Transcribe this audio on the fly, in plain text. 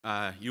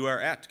You are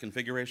at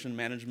Configuration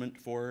Management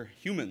for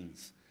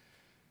Humans.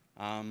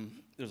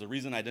 There's a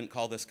reason I didn't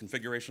call this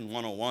Configuration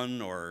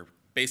 101 or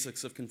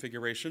Basics of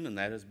Configuration, and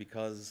that is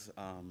because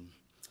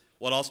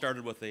well, it all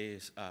started with a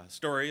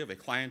story of a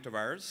client of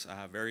ours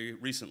very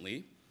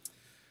recently.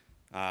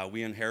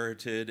 We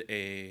inherited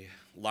a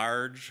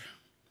large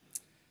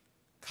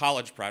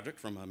college project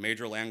from a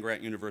major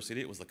land-grant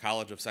university. It was the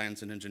College of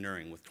Science and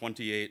Engineering with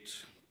 28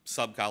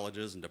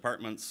 sub-colleges and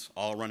departments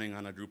all running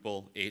on a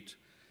Drupal 8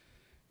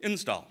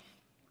 install.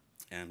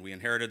 And we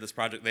inherited this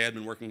project they had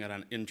been working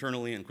on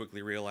internally and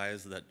quickly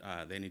realized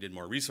that they needed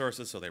more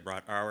resources, so they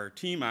brought our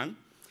team on.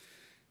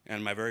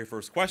 And my very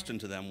first question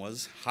to them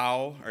was,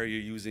 how are you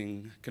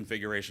using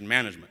configuration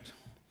management?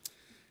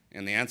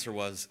 And the answer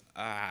was,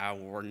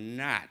 we're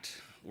not.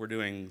 We're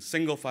doing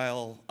single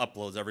file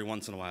uploads every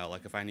once in a while,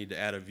 like if I need to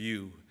add a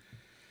view.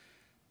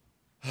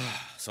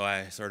 So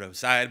I sort of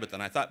sighed, but then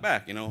I thought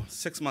back,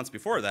 6 months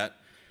before that,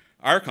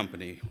 our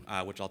company,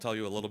 which I'll tell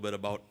you a little bit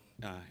about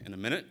in a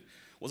minute,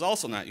 was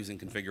also not using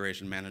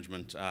configuration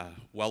management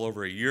well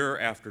over a year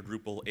after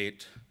Drupal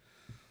 8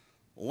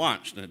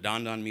 launched. And it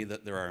dawned on me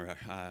that there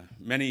are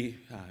many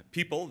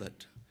people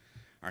that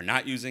are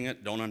not using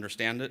it, don't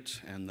understand it,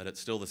 and that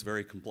it's still this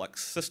very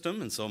complex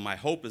system. And so my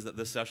hope is that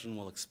this session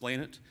will explain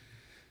it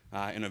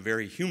in a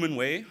very human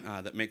way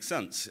that makes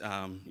sense,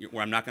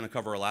 where I'm not going to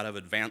cover a lot of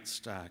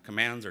advanced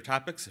commands or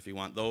topics. If you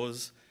want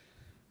those,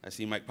 I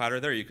see Mike Potter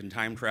there. You can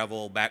time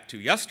travel back to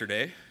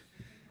yesterday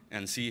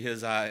and see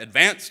his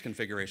advanced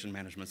configuration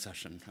management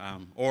session,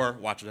 or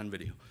watch it on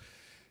video.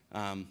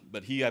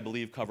 But he, I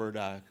believe, covered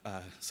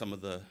some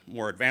of the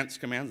more advanced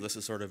commands. This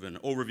is sort of an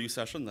overview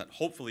session that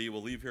hopefully you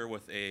will leave here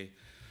with a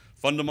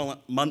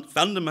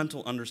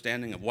fundamental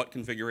understanding of what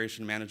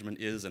configuration management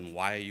is and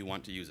why you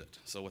want to use it.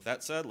 So with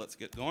that said, let's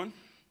get going.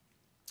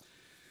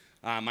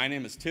 My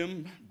name is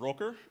Tim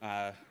Broker.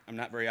 I'm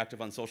not very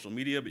active on social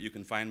media, but you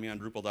can find me on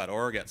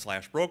Drupal.org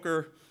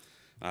 /broker.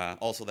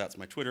 Also, that's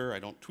my Twitter. I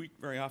don't tweet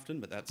very often,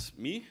 but that's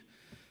me.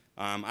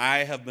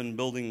 I have been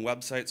building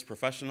websites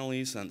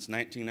professionally since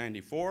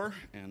 1994,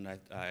 and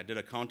I did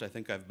a count. I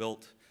think I've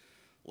built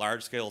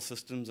large-scale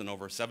systems in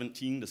over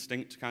 17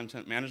 distinct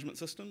content management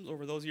systems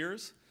over those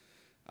years.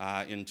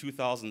 In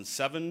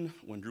 2007,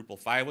 when Drupal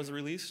 5 was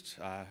released,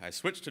 I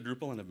switched to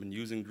Drupal and have been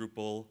using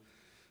Drupal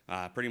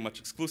pretty much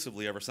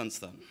exclusively ever since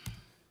then.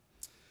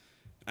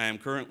 I am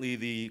currently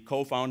the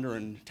co-founder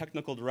and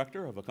technical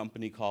director of a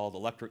company called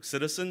Electric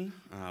Citizen.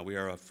 We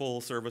are a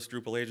full-service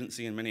Drupal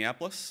agency in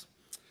Minneapolis.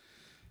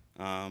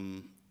 We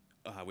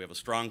have a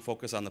strong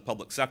focus on the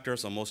public sector,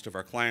 so most of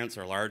our clients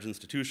are large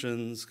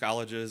institutions,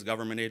 colleges,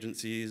 government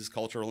agencies,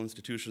 cultural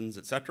institutions,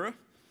 etc.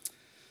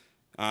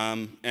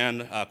 And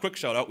a quick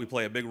shout out, we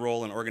play a big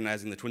role in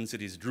organizing the Twin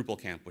Cities Drupal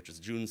Camp, which is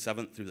June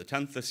 7th through the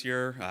 10th this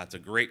year. It's a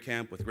great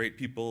camp with great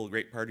people,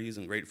 great parties,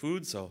 and great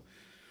food, so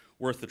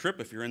worth the trip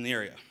if you're in the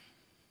area.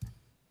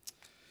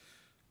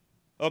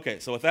 Okay,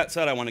 so with that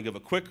said, I want to give a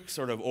quick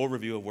sort of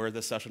overview of where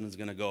this session is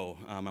going to go.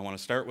 I want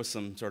to start with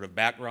some sort of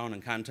background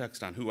and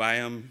context on who I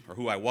am, or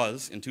who I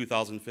was in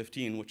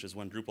 2015, which is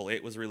when Drupal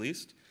 8 was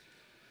released.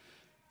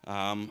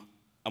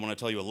 I want to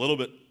tell you a little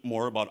bit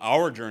more about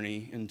our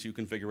journey into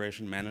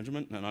configuration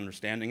management and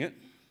understanding it.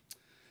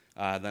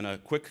 Then a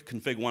quick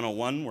Config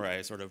 101, where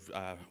I sort of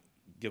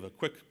give a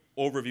quick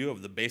overview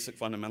of the basic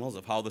fundamentals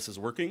of how this is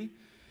working.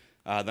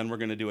 Then we're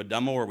going to do a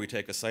demo where we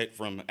take a site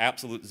from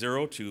absolute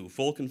zero to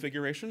full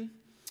configuration,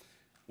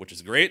 which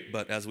is great,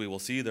 but as we will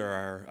see, there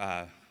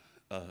are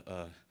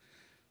a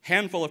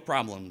handful of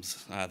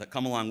problems that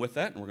come along with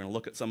that, and we're going to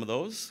look at some of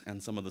those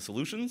and some of the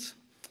solutions.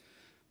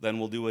 Then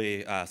we'll do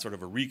a sort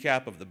of a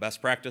recap of the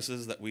best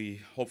practices that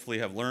we hopefully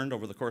have learned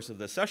over the course of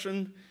this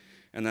session,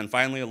 and then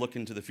finally a look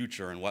into the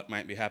future and what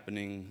might be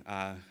happening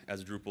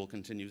as Drupal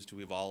continues to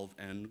evolve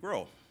and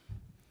grow.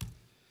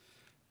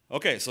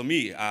 Okay, so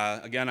me,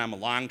 again, I'm a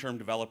long-term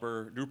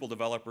developer, Drupal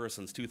developer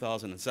since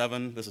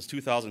 2007. This is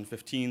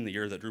 2015, the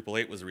year that Drupal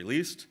 8 was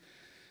released.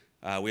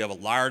 We have a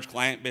large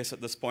client base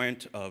at this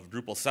point of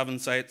Drupal 7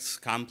 sites,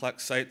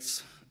 complex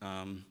sites.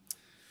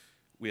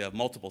 We have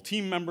multiple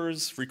team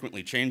members,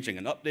 frequently changing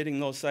and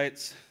updating those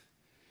sites.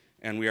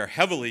 And we are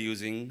heavily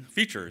using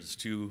features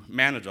to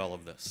manage all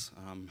of this.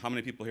 How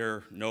many people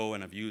here know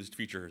and have used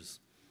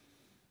features?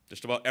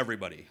 Just about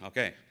everybody.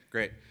 Okay,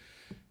 great.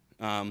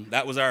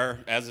 That was our,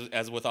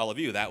 as with all of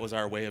you, that was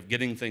our way of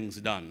getting things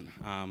done.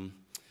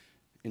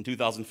 In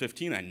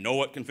 2015, I know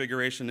what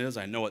configuration is.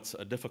 I know it's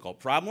a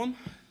difficult problem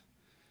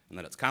and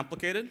that it's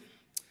complicated.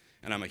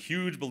 And I'm a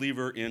huge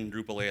believer in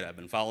Drupal 8. I've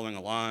been following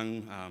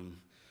along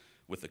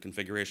with the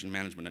Configuration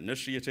Management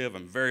Initiative.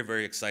 I'm very,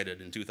 very excited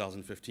in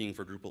 2015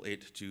 for Drupal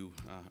 8 to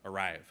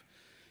arrive.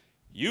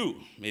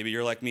 Maybe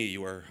you're like me.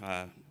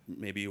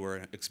 Maybe you were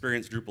an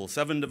experienced Drupal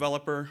 7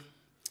 developer,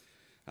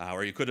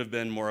 or you could have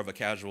been more of a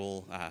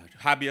casual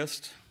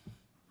hobbyist,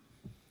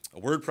 a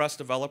WordPress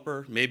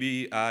developer.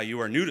 Maybe you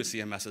are new to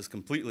CMSs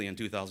completely in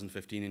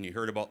 2015 and you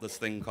heard about this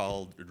thing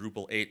called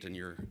Drupal 8 and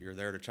you're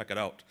there to check it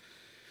out.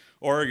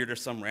 Or you're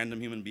just some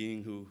random human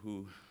being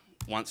who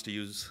wants to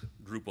use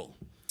Drupal.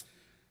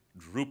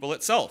 Drupal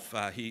itself.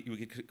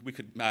 We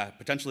could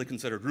potentially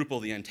consider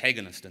Drupal the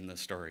antagonist in this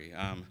story.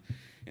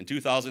 In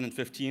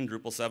 2015,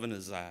 Drupal 7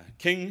 is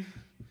king.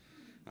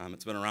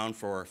 It's been around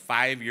for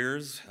 5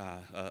 years,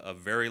 a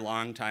very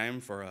long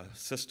time for a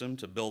system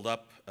to build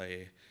up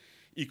a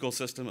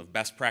ecosystem of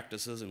best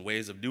practices and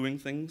ways of doing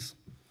things.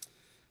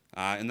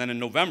 And then in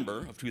November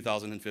of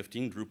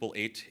 2015, Drupal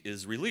 8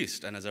 is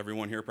released. And as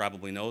everyone here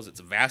probably knows, it's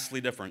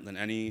vastly different than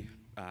any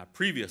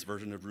previous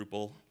version of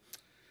Drupal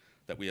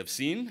that we have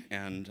seen.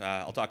 And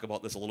I'll talk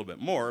about this a little bit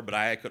more, but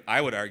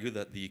I would argue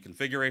that the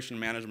configuration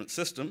management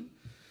system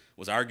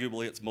was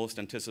arguably its most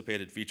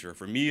anticipated feature.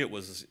 For me, it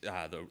was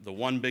the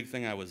one big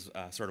thing I was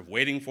sort of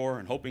waiting for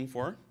and hoping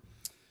for.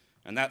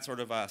 And that sort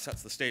of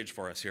sets the stage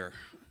for us here.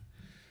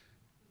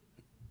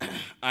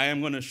 I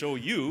am going to show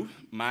you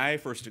my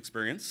first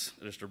experience,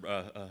 just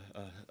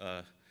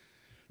a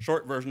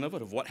short version of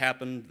it, of what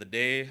happened the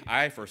day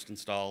I first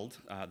installed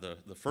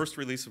the first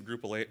release of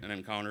Drupal 8 and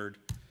encountered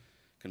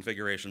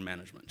configuration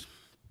management.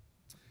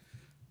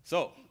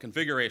 So,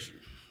 configuration.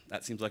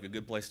 That seems like a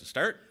good place to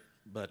start,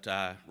 but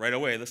right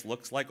away, this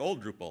looks like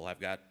old Drupal. I've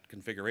got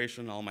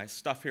configuration, all my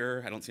stuff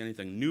here. I don't see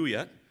anything new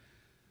yet.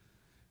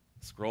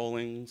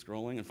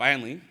 Scrolling, and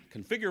finally,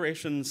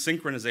 configuration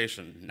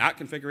synchronization, not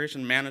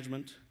configuration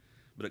management,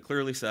 but it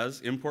clearly says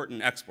import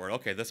and export.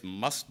 Okay, this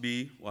must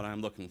be what I'm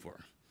looking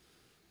for.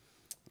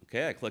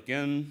 Okay, I click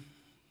in.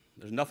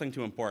 There's nothing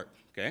to import.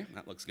 Okay,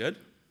 that looks good.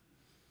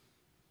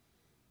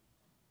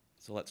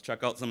 So let's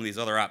check out some of these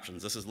other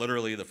options. This is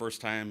literally the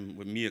first time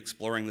with me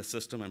exploring the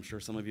system. I'm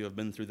sure some of you have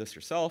been through this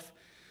yourself.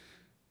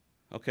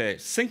 Okay,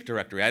 sync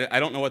directory. I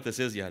don't know what this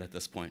is yet at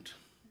this point.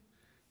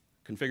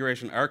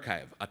 Configuration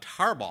archive, a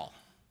tarball.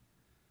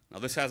 Now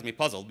this has me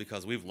puzzled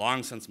because we've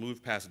long since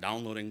moved past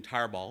downloading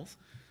tarballs.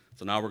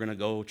 So now we're going to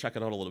go check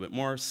it out a little bit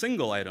more.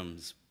 Single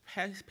items,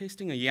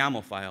 pasting a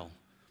YAML file.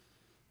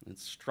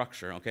 It's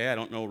structure. Okay, I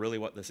don't know really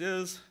what this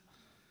is.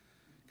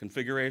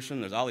 Configuration,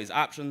 there's all these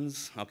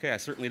options. Okay, I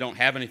certainly don't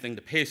have anything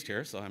to paste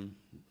here, so I'm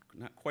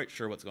not quite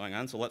sure what's going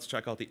on. So let's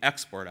check out the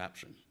export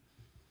option.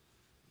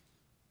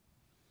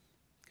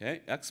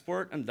 Okay,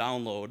 export and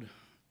download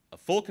a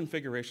full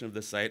configuration of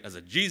this site as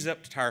a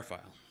gzipped tar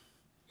file.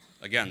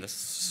 Again,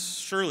 this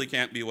surely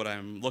can't be what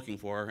I'm looking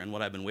for and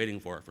what I've been waiting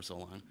for so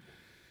long.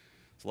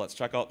 So let's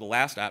check out the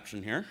last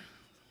option here.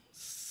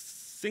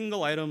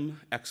 Single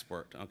item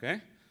export,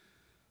 okay?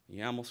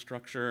 YAML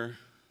structure,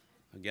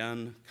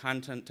 again,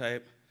 content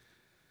type.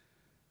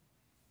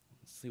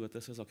 Let's see what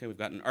this is. Okay, we've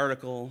got an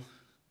article.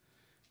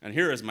 And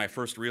here is my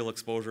first real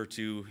exposure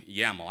to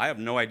YAML. I have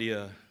no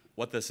idea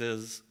what this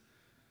is,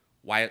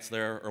 why it's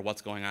there, or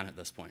what's going on at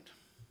this point.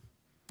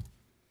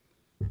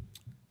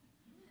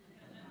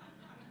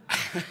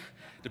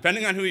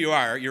 Depending on who you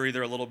are, you're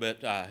either a little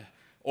bit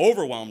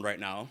overwhelmed right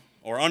now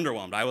or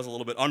underwhelmed. I was a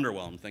little bit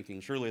underwhelmed, thinking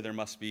surely there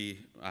must be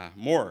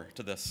more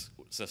to this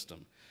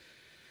system.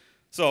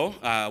 So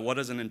what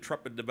does an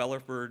intrepid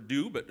developer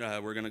do? But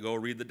we're going to go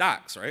read the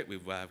docs, right?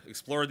 We've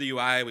explored the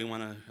UI. We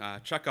want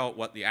to check out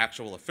what the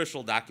actual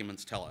official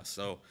documents tell us.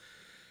 So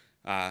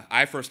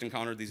I first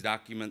encountered these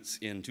documents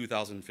in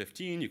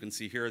 2015. You can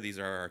see here these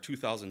are our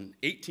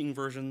 2018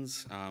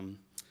 versions.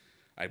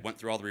 I went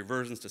through all the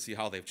reversions to see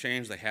how they've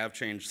changed. They have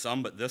changed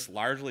some, but this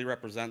largely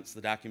represents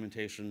the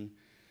documentation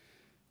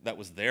that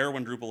was there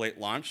when Drupal 8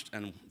 launched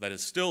and that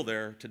is still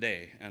there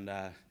today. And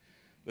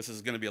this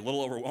is going to be a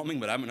little overwhelming,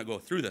 but I'm going to go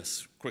through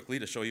this quickly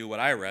to show you what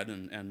I read.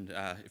 And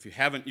if you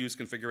haven't used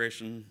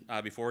configuration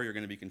before, you're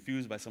going to be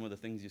confused by some of the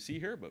things you see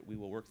here, but we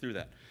will work through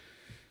that.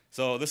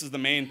 So this is the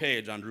main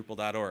page on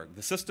Drupal.org.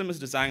 The system is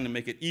designed to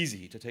make it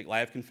easy to take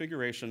live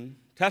configuration,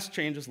 test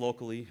changes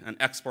locally, and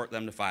export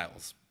them to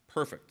files.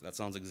 Perfect. That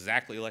sounds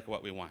exactly like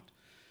what we want.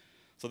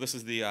 So this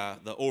is the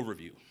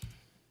overview.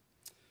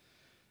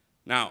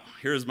 Now,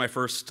 here's my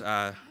first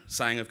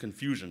sign of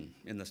confusion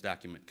in this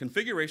document.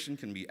 Configuration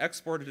can be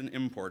exported and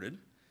imported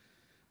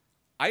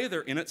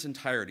either in its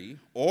entirety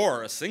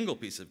or a single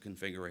piece of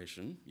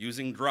configuration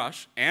using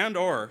drush and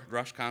or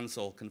drush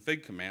console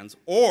config commands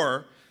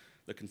or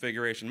the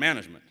configuration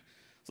management.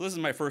 So this is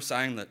my first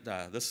sign that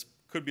this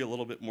could be a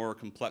little bit more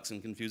complex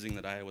and confusing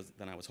than I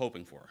was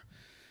hoping for.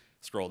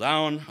 Scroll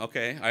down,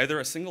 okay,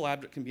 either a single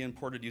object can be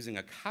imported using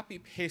a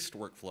copy-paste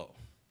workflow.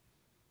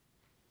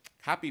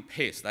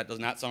 Copy-paste, that does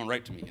not sound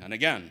right to me. And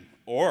again,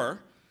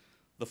 or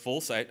the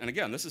full site, and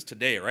again, this is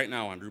today, right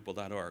now on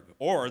Drupal.org,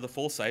 or the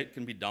full site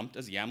can be dumped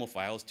as YAML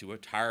files to a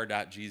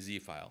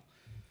tar.gz file.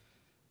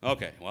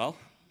 Okay, well,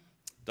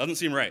 doesn't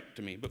seem right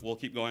to me, but we'll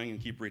keep going and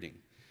keep reading.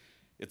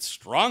 It's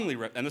strongly,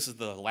 and this is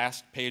the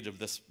last page of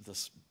this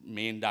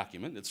main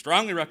document, it's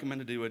strongly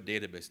recommended to do a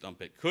database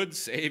dump. It could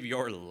save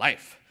your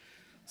life.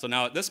 So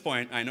now at this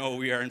point, I know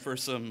we are in for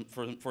some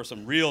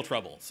real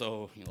trouble.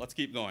 So let's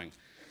keep going.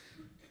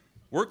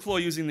 Workflow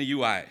using the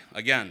UI.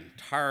 Again,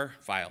 tar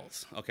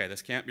files. Okay,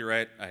 this can't be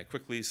right. I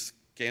quickly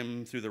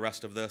skim through the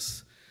rest of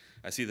this.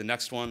 I see the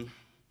next one.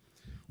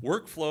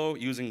 Workflow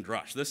using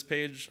drush. This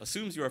page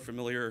assumes you are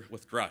familiar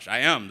with drush. I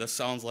am. This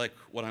sounds like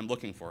what I'm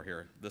looking for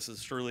here. This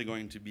is surely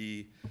going to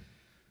be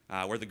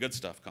where the good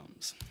stuff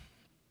comes.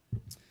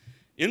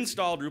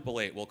 Install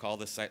Drupal 8, we'll call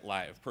this site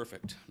live,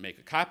 perfect. Make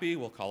a copy,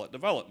 we'll call it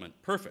development,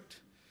 perfect.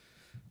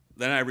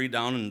 Then I read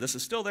down, and this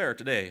is still there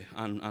today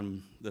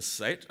on this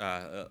site,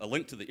 a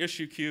link to the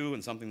issue queue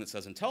and something that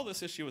says, until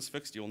this issue is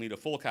fixed, you'll need a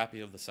full copy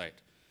of the site.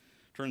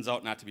 Turns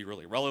out not to be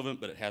really relevant,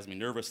 but it has me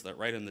nervous that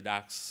right in the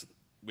docs,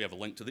 we have a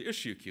link to the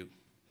issue queue.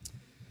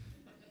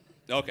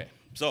 Okay,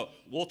 so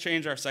we'll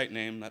change our site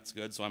name, that's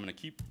good, so I'm gonna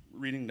keep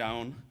reading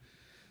down.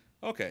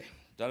 Okay,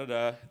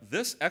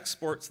 This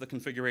exports the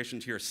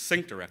configuration to your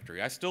sync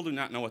directory. I still do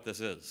not know what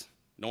this is.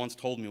 No one's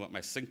told me what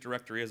my sync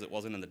directory is. It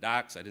wasn't in the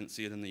docs, I didn't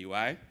see it in the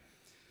UI.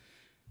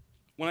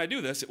 When I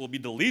do this, it will be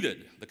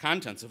deleted. The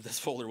contents of this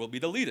folder will be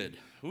deleted.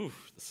 Ooh,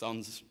 this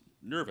sounds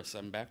nervous.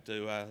 I'm back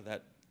to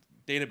that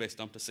database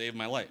dump to save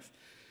my life.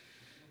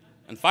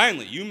 And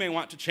finally, you may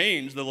want to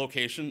change the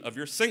location of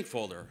your sync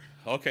folder.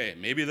 Okay,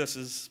 maybe this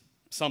is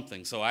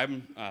something. So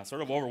I'm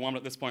sort of overwhelmed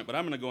at this point, but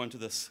I'm going to go into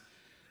this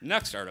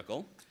next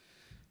article,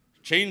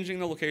 changing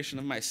the location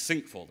of my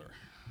sync folder.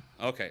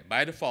 Okay,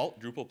 by default,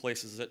 Drupal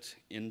places it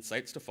in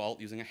sites default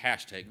using a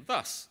hashtag.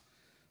 Thus,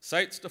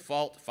 sites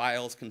default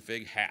files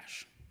config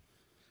hash.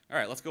 All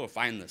right, let's go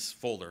find this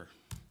folder.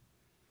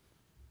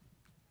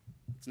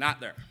 It's not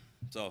there.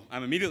 So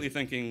I'm immediately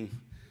thinking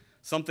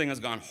something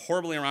has gone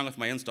horribly wrong with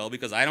my install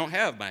because I don't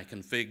have my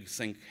config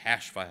sync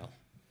hash file.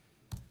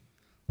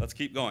 Let's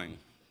keep going.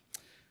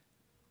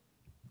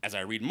 As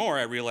I read more,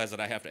 I realize that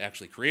I have to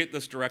actually create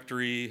this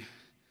directory,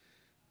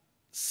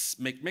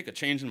 make a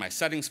change in my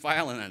settings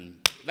file, and then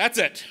that's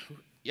it.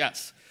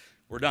 Yes,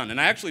 we're done.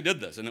 And I actually did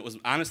this, and it was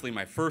honestly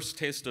my first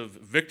taste of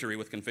victory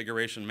with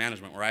configuration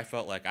management, where I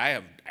felt like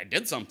I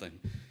did something.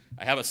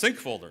 I have a sync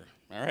folder.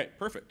 All right,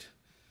 perfect.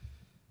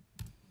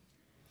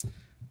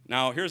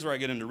 Now, here's where I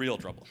get into real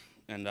trouble.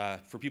 And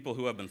for people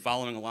who have been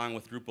following along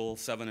with Drupal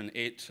 7 and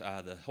 8,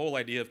 the whole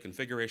idea of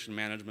configuration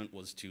management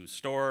was to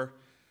store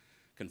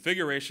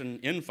configuration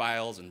in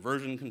files and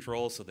version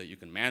control so that you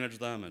can manage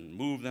them and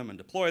move them and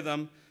deploy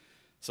them.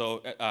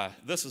 So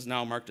this is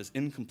now marked as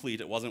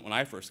incomplete. It wasn't when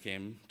I first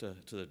came to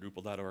the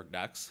Drupal.org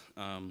docs.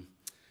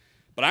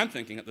 But I'm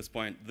thinking at this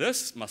point,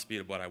 this must be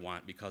what I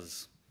want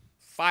because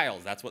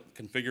files, that's what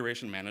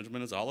configuration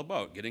management is all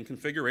about, getting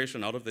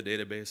configuration out of the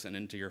database and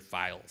into your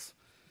files.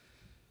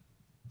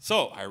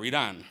 So I read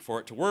on. For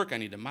it to work, I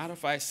need to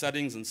modify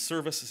settings and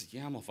services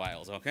YAML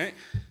files, okay?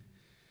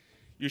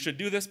 You should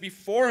do this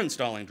before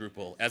installing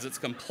Drupal, as it's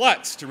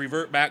complex to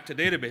revert back to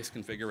database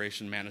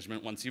configuration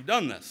management once you've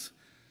done this.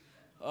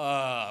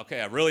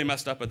 Okay, I really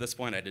messed up at this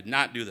point. I did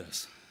not do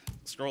this.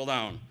 Scroll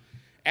down.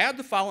 Add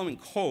the following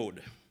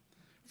code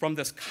from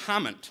this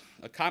comment,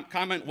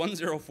 comment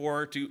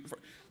 104 to,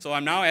 so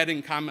I'm now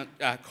adding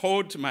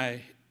code to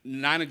my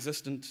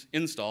non-existent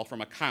install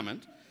from a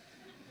comment.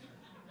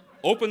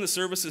 Open the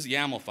services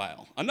YAML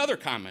file. Another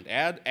comment,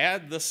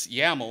 add this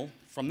YAML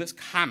from this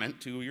comment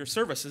to your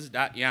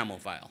services.yaml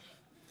file.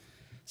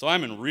 So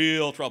I'm in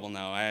real trouble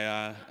now.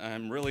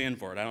 I'm really in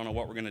for it. I don't know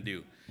what we're going to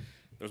do.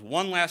 There's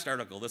one last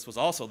article. This was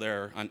also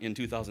there in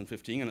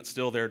 2015, and it's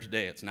still there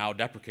today. It's now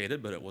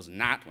deprecated, but it was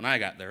not when I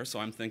got there. So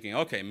I'm thinking,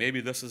 okay, maybe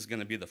this is going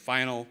to be the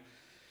final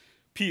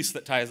piece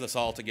that ties this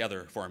all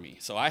together for me.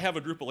 So I have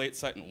a Drupal 8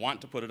 site and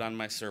want to put it on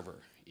my server.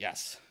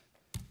 Yes.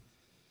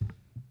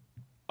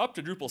 Up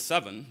to Drupal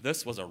 7,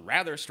 this was a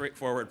rather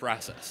straightforward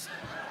process.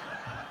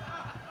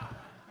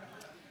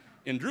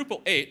 In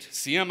Drupal 8,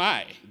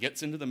 CMI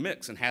gets into the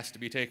mix and has to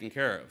be taken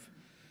care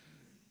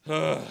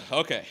of.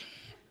 Okay.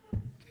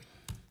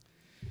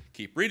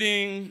 Keep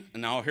reading,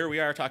 and now here we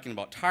are talking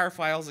about tar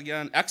files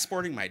again,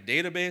 exporting my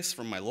database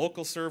from my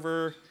local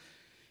server,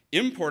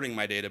 importing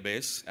my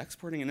database,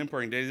 exporting and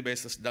importing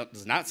database. This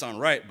does not sound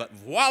right, but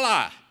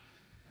voila!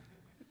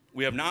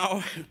 We have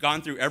now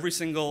gone through every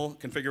single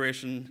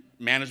configuration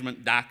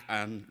management doc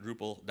on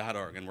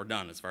Drupal.org, and we're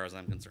done as far as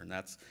I'm concerned.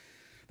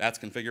 That's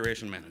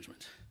configuration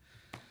management.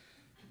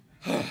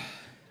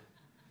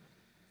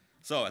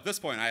 So at this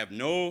point, I have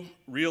no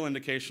real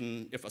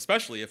indication,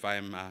 especially if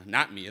I'm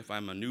not me, if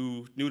I'm a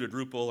new to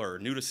Drupal or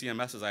new to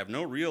CMSs, I have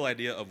no real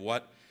idea of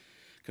what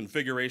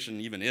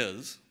configuration even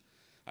is.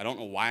 I don't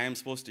know why I'm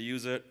supposed to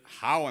use it,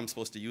 how I'm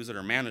supposed to use it,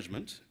 or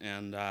management.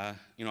 And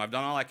you know, I've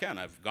done all I can.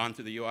 I've gone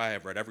through the UI,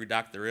 I've read every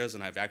doc there is,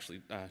 and I've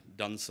actually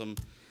done some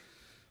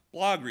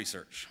blog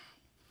research.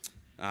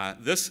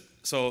 And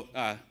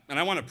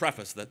I want to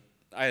preface that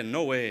I in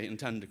no way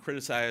intend to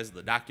criticize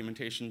the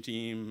documentation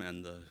team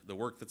and the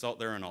work that's out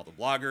there and all the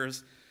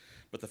bloggers.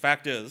 But the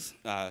fact is,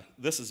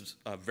 this is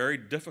a very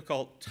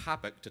difficult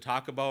topic to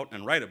talk about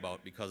and write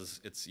about because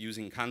it's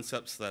using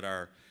concepts that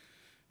are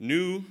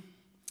new.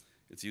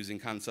 It's using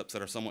concepts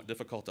that are somewhat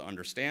difficult to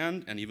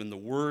understand, and even the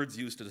words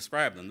used to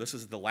describe them. This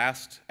is the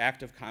last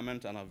active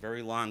comment on a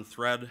very long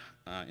thread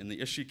in the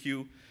issue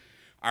queue,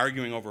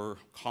 arguing over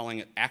calling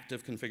it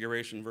active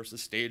configuration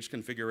versus stage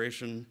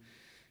configuration.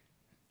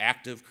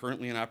 Active,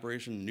 currently in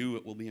operation, new,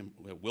 it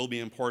will be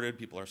imported.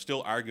 People are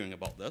still arguing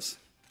about this.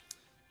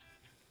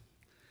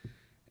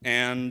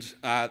 And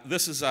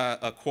this is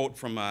a quote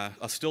from a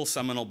still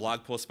seminal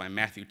blog post by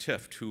Matthew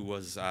Tift, who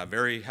was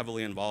very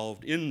heavily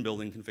involved in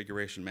building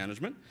configuration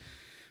management.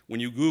 When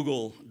you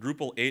Google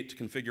Drupal 8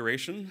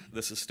 configuration,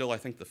 this is still, I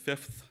think, the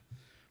 5th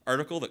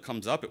article that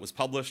comes up. It was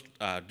published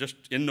just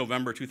in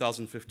November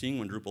 2015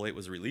 when Drupal 8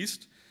 was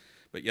released,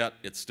 but yet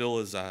it still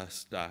is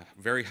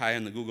very high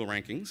in the Google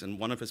rankings. And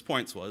one of his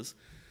points was,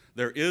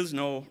 there is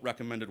no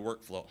recommended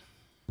workflow.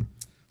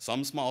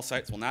 Some small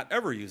sites will not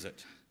ever use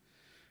it.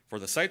 For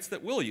the sites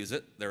that will use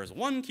it, there is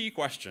one key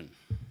question.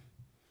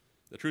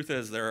 The truth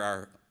is there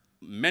are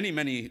many,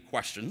 many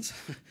questions,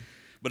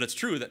 but it's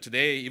true that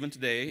today, even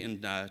today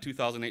in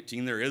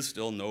 2018, there is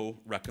still no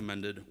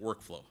recommended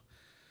workflow.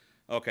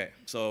 Okay,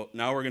 so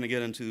now we're going to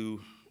get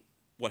into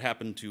what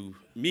happened to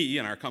me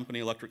and our company,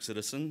 Electric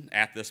Citizen,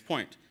 at this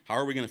point. How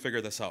are we going to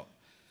figure this out?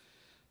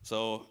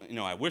 So,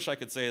 I wish I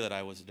could say that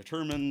I was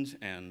determined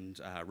and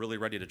really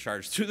ready to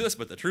charge through this,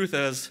 but the truth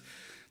is,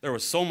 there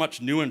was so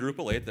much new in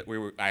Drupal 8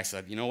 that I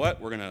said, you know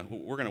what, we're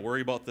gonna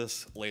worry about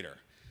this later.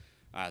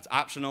 It's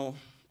optional.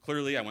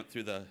 Clearly, I went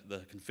through the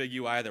config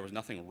UI. There was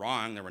nothing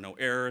wrong. There were no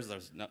errors.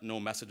 There's no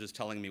messages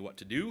telling me what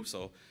to do.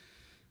 So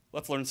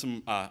let's learn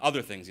some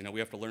other things. We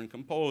have to learn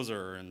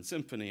Composer and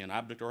Symfony and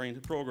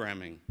object-oriented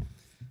programming.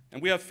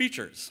 And we have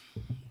features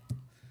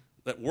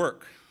that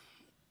work.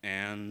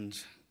 And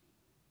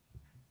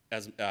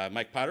as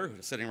Mike Potter,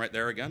 who's sitting right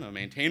there again, a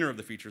maintainer of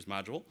the features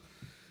module,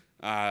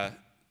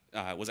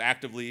 was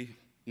actively,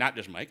 not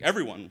just Mike,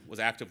 everyone was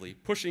actively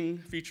pushing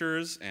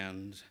features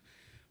and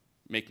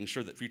making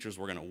sure that features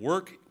were going to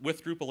work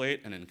with Drupal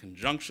 8 and in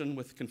conjunction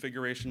with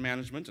configuration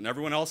management, and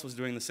everyone else was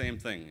doing the same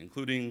thing,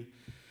 including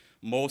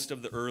most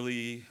of the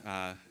early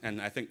and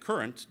I think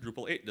current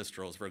Drupal 8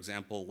 distros. For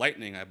example,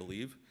 Lightning, I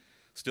believe,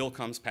 still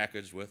comes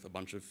packaged with a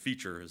bunch of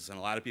features, and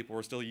a lot of people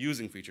were still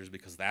using features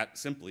because that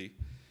simply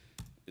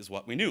is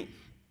what we knew.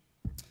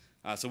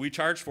 So we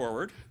charged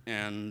forward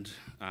and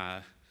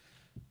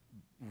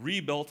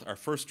rebuilt our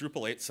first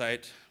Drupal 8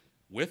 site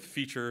with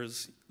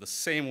features the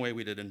same way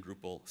we did in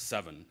Drupal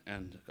 7,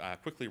 and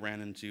quickly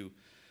ran into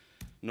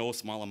no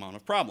small amount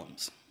of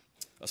problems,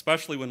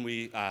 especially when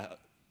we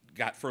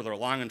got further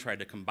along and tried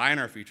to combine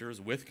our features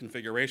with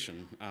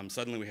configuration.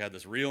 Suddenly we had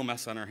this real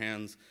mess on our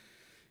hands,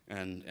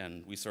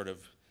 and we sort of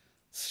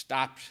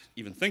stopped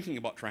even thinking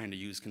about trying to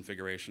use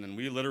configuration, and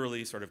we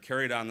literally sort of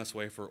carried on this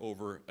way for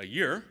over a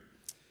year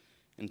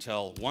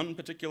until one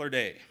particular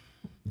day,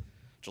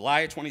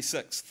 July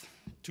 26th,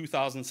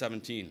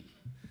 2017.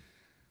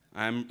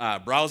 I'm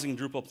browsing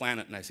Drupal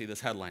Planet and I see this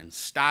headline,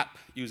 "Stop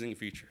Using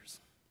Features."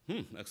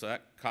 So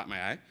that caught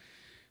my eye.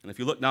 And if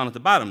you look down at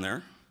the bottom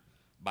there,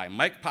 by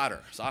Mike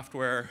Potter,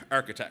 software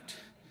architect.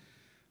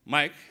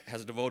 Mike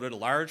has devoted a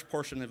large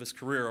portion of his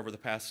career over the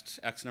past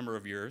X number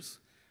of years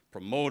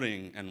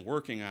promoting and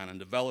working on and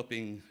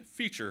developing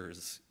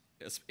features,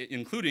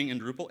 including in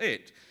Drupal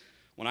 8.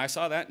 When I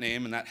saw that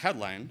name and that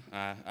headline,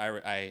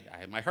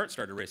 my heart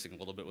started racing a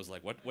little bit. It was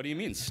like, what do you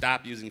mean,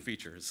 stop using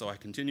features? So I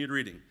continued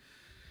reading.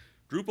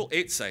 Drupal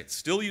 8 sites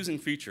still using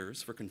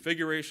features for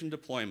configuration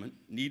deployment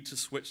need to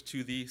switch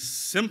to the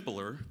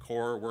simpler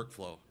core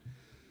workflow.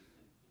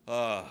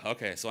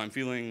 Okay, so I'm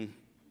feeling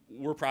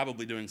we're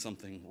probably doing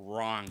something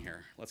wrong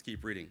here. Let's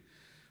keep reading.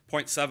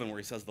 Point 7, where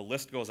he says the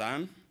list goes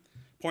on.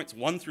 Points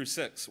 1 through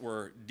 6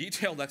 were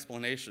detailed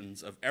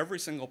explanations of every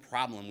single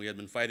problem we had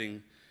been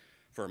fighting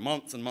for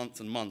months and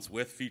months and months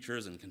with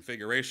features and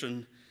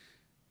configuration.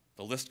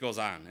 The list goes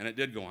on, and it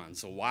did go on.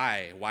 So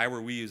why? Why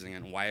were we using it,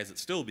 and why is it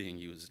still being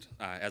used?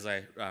 As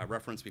I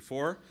referenced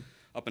before,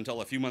 up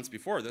until a few months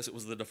before this, it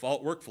was the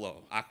default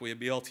workflow. Acquia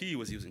BLT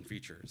was using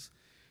features.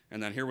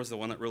 And then here was the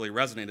one that really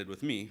resonated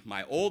with me.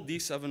 My old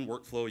D7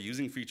 workflow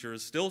using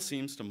features still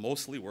seems to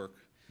mostly work.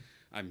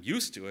 I'm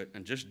used to it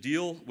and just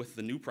deal with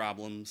the new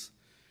problems,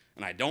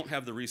 and I don't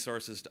have the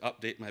resources to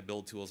update my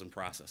build tools and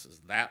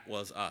processes. That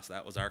was us.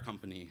 That was our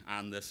company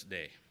on this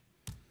day.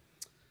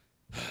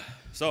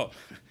 So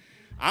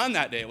on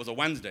that day, it was a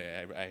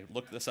Wednesday. I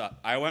looked this up.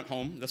 I went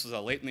home. This was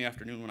late in the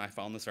afternoon when I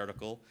found this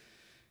article,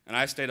 and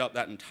I stayed up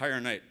that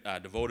entire night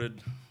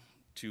devoted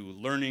to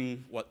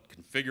learning what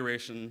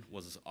configuration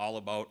was all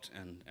about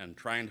and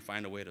trying to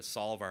find a way to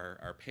solve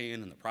our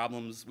pain and the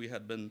problems we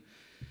had been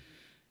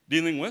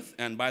dealing with.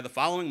 And by the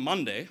following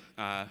Monday,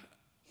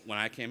 when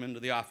I came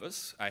into the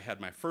office, I had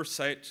my first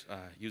site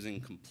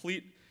using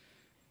complete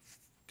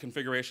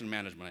configuration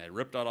management. I had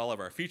ripped out all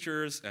of our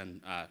features, and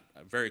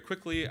very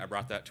quickly I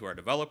brought that to our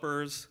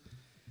developers,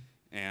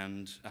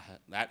 and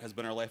that has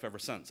been our life ever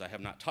since. I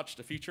have not touched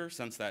a feature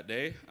since that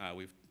day.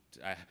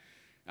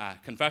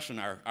 Confession,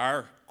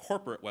 our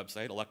corporate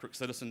website,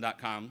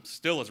 electriccitizen.com,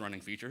 still is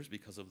running features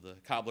because of the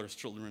cobbler's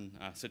children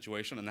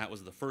situation, and that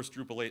was the first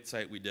Drupal 8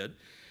 site we did.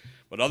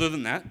 But other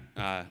than that,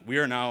 we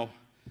are now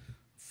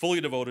fully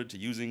devoted to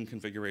using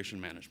configuration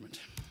management.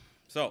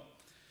 So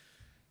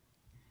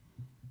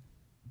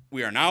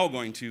we are now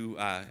going to,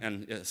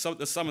 and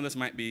some of this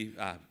might be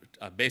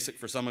basic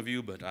for some of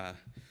you, but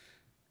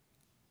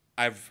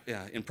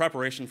in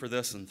preparation for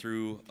this and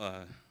through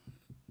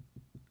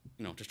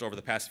just over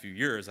the past few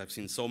years, I've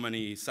seen so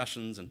many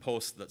sessions and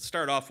posts that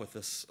start off with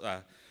this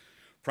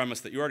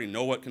premise that you already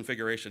know what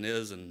configuration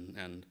is,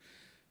 and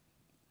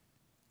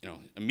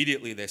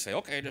immediately they say,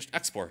 okay, just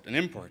export and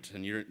import,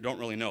 and you don't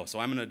really know. So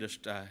I'm going to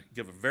just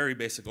give a very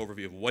basic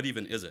overview of what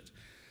even is it.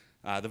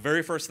 The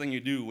very first thing you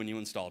do when you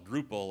install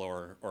Drupal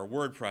or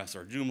WordPress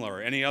or Joomla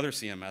or any other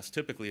CMS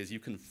typically is you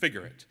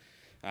configure it.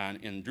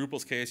 In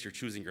Drupal's case, you're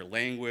choosing your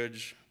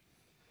language,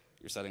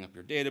 you're setting up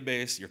your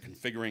database, you're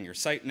configuring your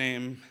site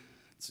name.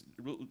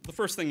 The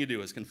first thing you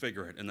do is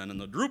configure it. And then in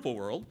the Drupal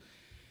world,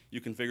 you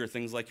configure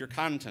things like your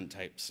content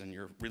types and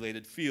your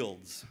related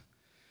fields.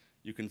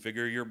 You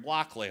configure your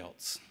block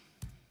layouts,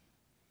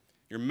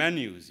 your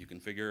menus. You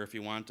configure if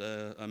you want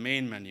a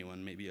main menu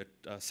and maybe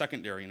a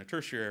secondary and a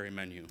tertiary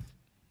menu.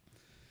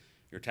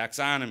 Your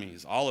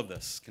taxonomies, all of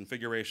this,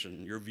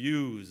 configuration. Your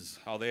views,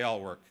 how they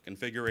all work,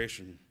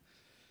 configuration.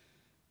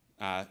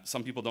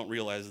 Some people don't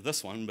realize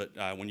this one, but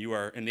when you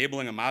are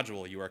enabling a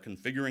module, you are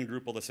configuring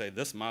Drupal to say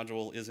this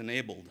module is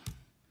enabled.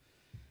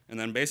 And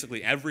then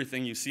basically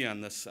everything you see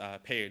on this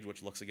page,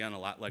 which looks again a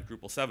lot like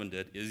Drupal 7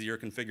 did, is your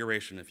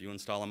configuration. If you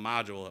install a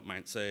module, it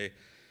might say,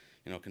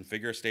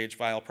 configure stage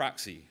file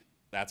proxy.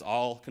 That's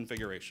all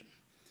configuration.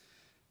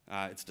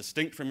 It's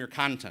distinct from your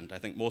content. I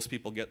think most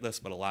people get this,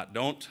 but a lot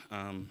don't.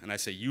 And I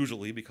say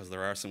usually because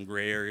there are some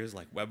gray areas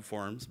like web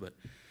forms, but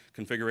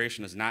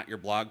configuration is not your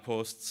blog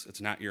posts.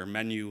 It's not your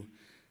menu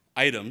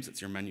items.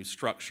 It's your menu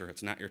structure.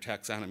 It's not your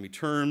taxonomy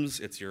terms.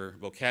 It's your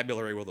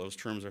vocabulary where those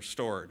terms are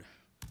stored.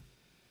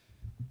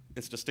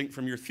 It's distinct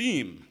from your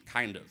theme,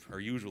 kind of, or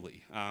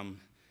usually.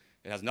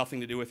 It has nothing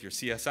to do with your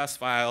CSS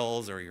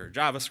files or your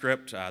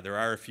JavaScript. There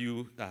are a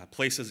few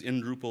places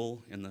in Drupal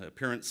in the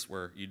appearance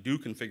where you do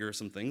configure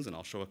some things, and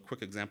I'll show a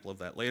quick example of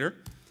that later.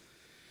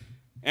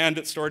 And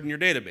it's stored in your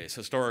database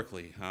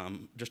historically.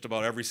 Just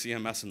about every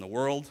CMS in the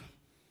world,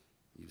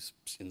 you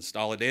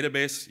install a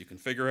database, you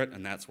configure it,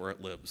 and that's where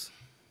it lives.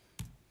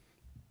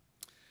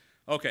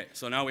 Okay,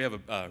 so now we have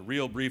a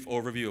real brief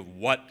overview of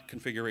what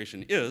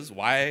configuration is.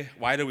 Why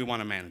do we want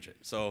to manage it?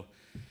 So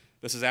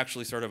this is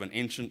actually sort of an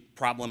ancient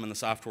problem in the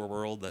software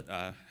world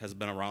that has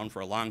been around for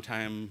a long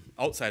time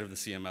outside of the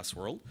CMS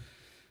world.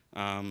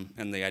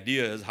 And the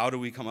idea is, how do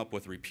we come up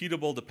with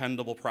repeatable,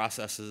 dependable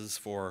processes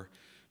for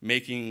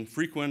making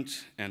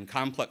frequent and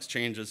complex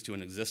changes to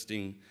an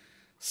existing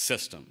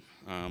system?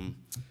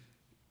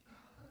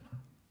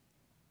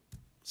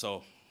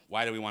 So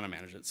why do we want to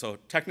manage it? So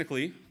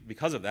technically,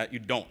 because of that, you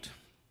don't.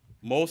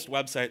 Most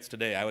websites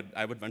today,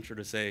 I would venture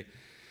to say,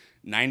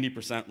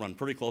 90% run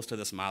pretty close to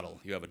this model.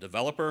 You have a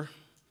developer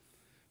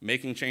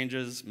making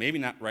changes, maybe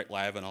not right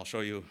live, and I'll show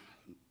you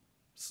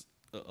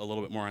a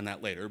little bit more on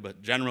that later,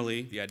 but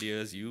generally the idea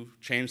is you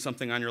change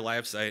something on your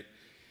live site,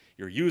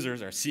 your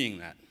users are seeing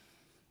that,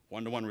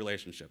 one-to-one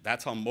relationship.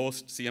 That's how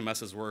most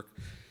CMSs work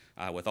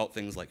without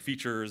things like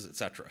features,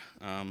 etc.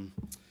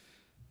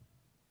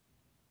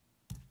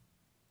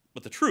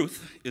 But the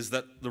truth is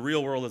that the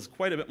real world is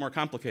quite a bit more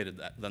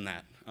complicated than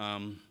that.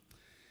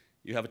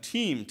 You have a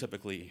team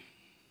typically.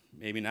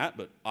 Maybe not,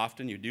 but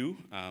often you do,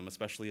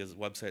 especially as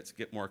websites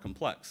get more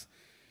complex.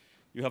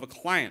 You have a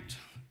client.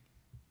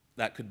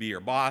 That could be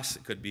your boss.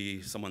 It could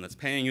be someone that's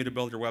paying you to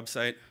build your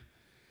website.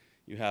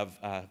 You have,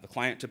 the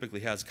client typically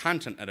has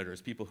content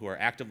editors, people who are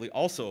actively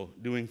also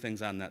doing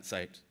things on that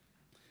site.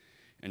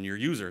 And your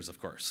users,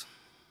 of course.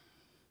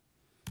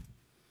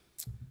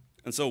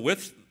 And so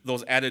with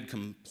those added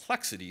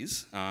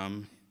complexities,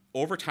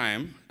 over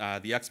time,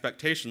 the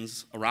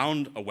expectations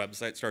around a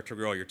website start to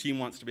grow. Your team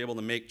wants to be able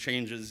to make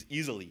changes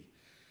easily.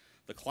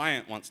 The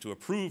client wants to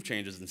approve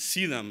changes and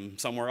see them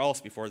somewhere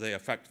else before they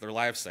affect their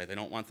live site. They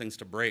don't want things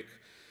to break.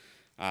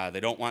 They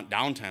don't want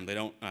downtime. They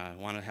don't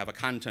want to have a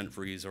content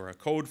freeze or a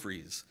code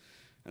freeze.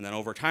 And then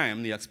over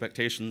time, the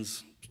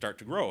expectations start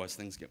to grow as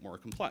things get more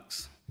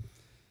complex.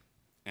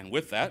 And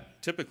with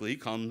that, typically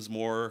comes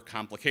more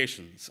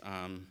complications.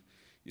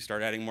 You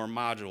start adding more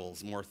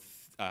modules, more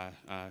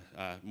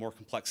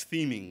complex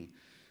theming.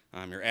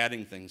 You're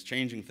adding things,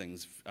 changing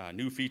things,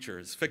 new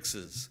features,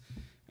 fixes.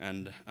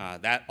 And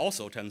that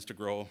also tends to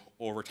grow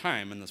over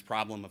time, and this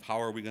problem of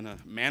how are we going to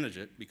manage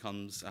it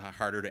becomes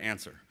harder to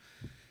answer.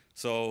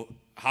 So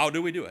how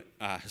do we do it?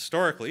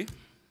 Historically,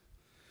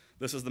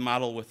 this is the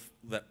model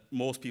that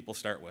most people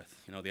start with.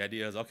 The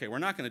idea is, okay, we're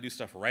not going to do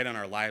stuff right on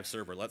our live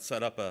server. Let's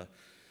set up a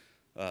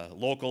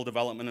local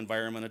development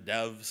environment, a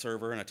dev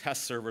server, and a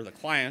test server. The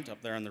client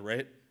up there on the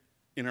right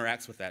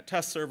interacts with that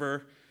test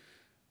server.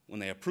 When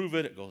they approve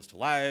it, it goes to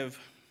live.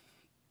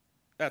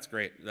 That's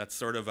great. That's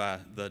sort of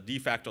the de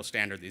facto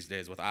standard these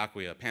days with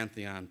Acquia,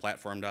 Pantheon,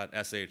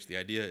 Platform.sh. The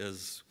idea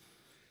is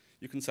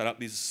you can set up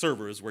these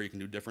servers where you can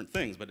do different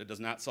things, but it does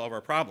not solve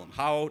our problem.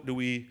 How do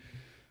we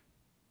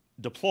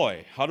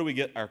deploy? How do we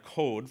get our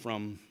code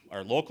from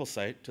our local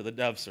site to the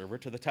dev server,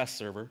 to the test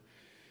server,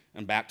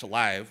 and back to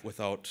live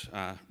without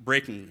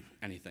breaking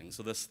anything?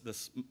 So this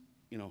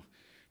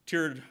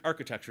tiered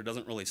architecture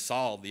doesn't really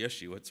solve the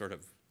issue. It sort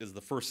of is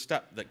the first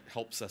step that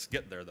helps us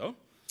get there, though.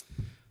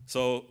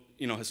 So,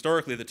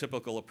 historically, the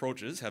typical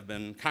approaches have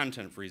been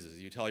content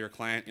freezes. You tell your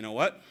client, you know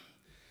what?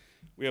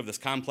 We have this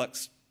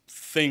complex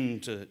thing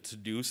to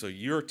do, so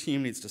your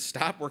team needs to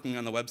stop working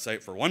on the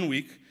website for 1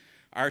 week.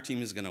 Our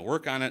team is going to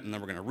work on it, and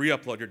then we're going to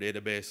re-upload your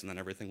database, and then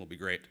everything will be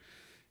great.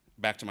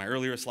 Back to my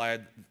earlier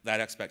slide,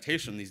 that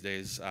expectation these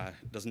days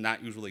does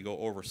not usually go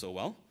over so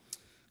well.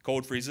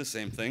 Code freezes,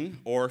 same thing,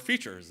 or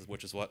features,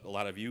 which is what a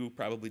lot of you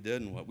probably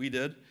did and what we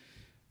did.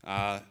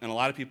 And a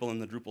lot of people in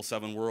the Drupal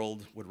 7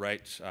 world would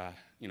write,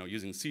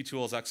 using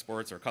ctools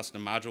exports or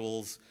custom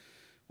modules,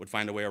 would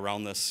find a way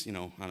around this,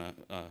 on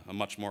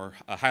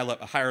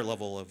a higher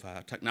level of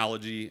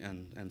technology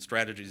and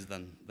strategies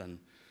than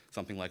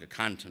something like a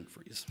content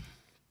freeze.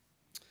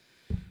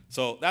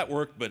 So that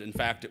worked, but in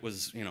fact, it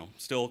was,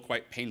 still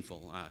quite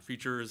painful.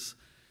 Features,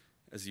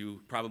 as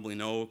you probably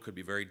know, could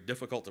be very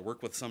difficult to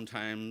work with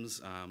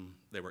sometimes.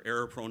 They were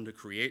error-prone to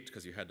create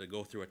because you had to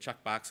go through a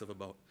checkbox of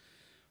about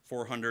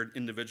 400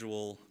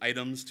 individual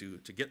items to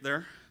get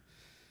there.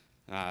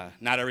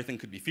 Not everything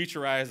could be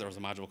featureized. There was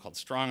a module called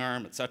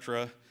StrongArm, et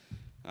cetera.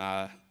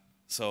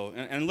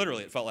 And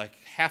literally, it felt like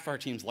half our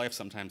team's life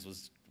sometimes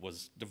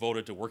was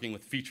devoted to working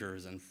with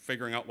features and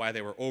figuring out why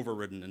they were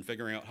overridden and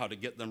figuring out how to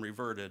get them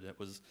reverted. It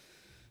was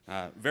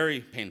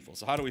very painful.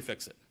 So how do we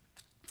fix it?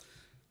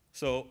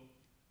 So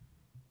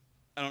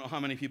I don't know how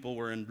many people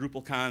were in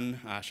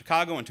DrupalCon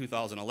Chicago in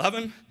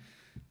 2011,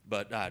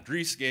 but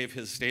Dries gave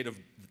his State of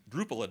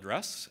Drupal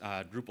address.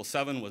 Drupal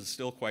 7 was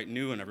still quite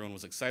new and everyone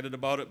was excited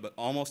about it, but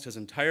almost his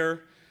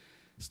entire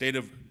State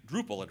of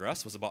Drupal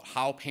address was about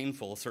how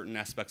painful certain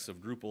aspects of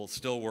Drupal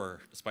still were,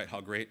 despite how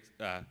great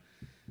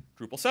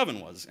Drupal 7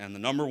 was. And the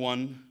number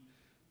one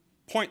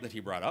point that he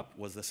brought up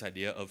was this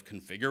idea of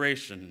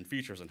configuration and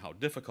features and how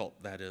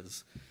difficult that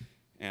is.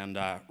 And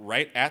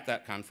right at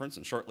that conference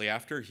and shortly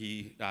after,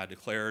 he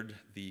declared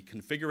the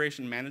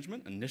configuration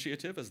management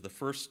initiative as the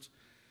first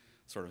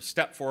sort of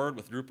step forward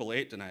with Drupal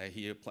 8, and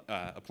he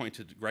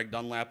appointed Greg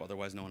Dunlap,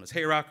 otherwise known as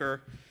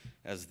Hayrocker,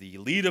 as the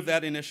lead of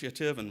that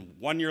initiative. And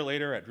 1 year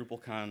later at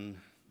DrupalCon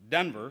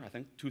Denver, I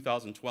think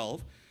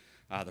 2012,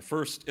 the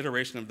first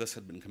iteration of this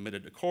had been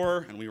committed to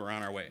core, and we were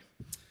on our way.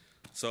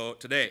 So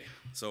today,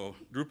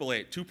 Drupal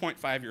 8,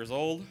 2.5 years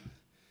old.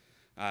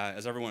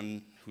 As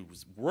everyone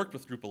who's worked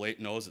with Drupal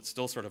 8 knows, it's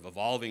still sort of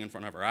evolving in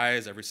front of our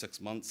eyes. Every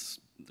 6 months,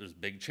 there's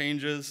big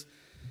changes.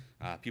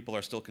 People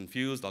are still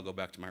confused. I'll go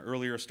back to my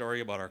earlier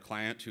story about our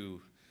client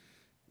who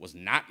was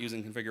not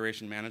using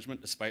configuration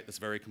management despite this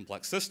very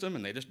complex system,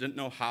 and they just didn't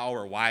know how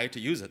or why to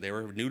use it. They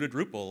were new to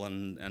Drupal,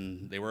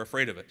 and they were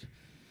afraid of it.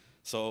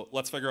 So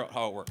let's figure out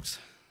how it works.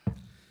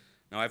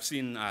 Now, I've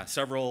seen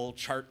several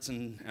charts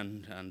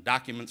and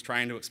documents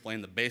trying to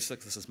explain the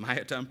basics. This is my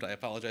attempt. I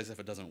apologize if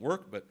it doesn't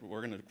work, but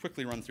we're going to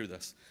quickly run through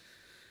this.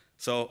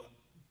 So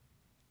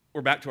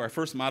we're back to our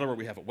first model where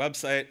we have a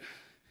website.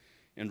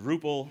 In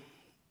Drupal,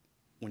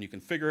 when you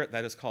configure it,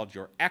 that is called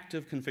your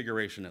active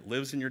configuration. It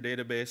lives in your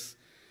database.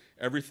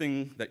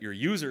 Everything that your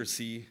users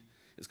see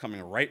is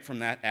coming right from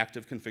that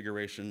active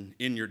configuration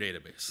in your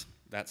database.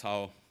 That's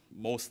how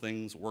most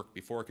things work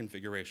before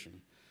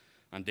configuration.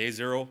 On day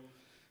 0,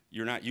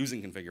 you're not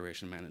using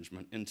configuration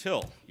management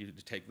until you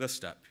take this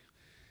step.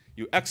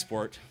 You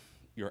export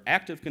your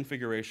active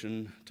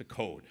configuration to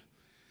code.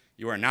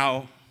 You are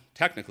now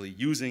technically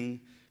using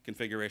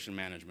configuration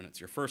management. It's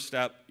your first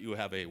step. You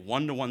have a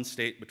one-to-one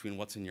state between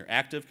what's in your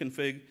active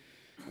config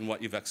and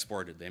what you've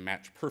exported. They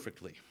match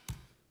perfectly.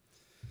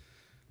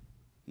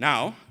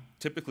 Now,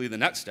 typically the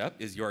next step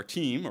is your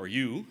team, or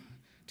you,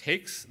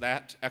 takes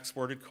that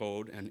exported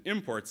code and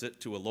imports it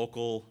to a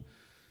local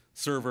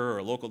server or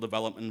a local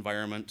development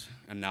environment,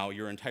 and now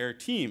your entire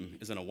team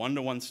is in a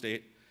one-to-one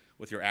state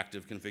with your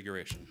active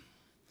configuration.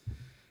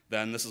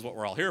 Then this is what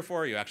we're all here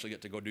for. You actually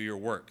get to go do your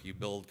work. You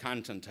build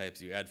content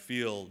types, you add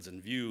fields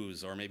and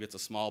views, or maybe it's a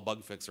small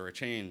bug fix or a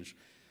change.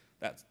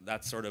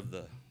 That's sort of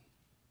the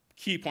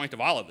key point of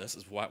all of this,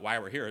 is why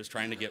we're here, is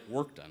trying to get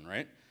work done,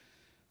 right?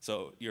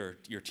 So your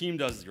team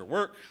does your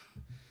work.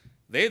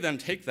 They then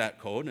take that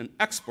code and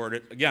export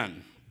it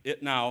again.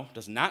 It now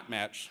does not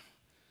match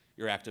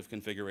your active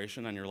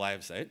configuration on your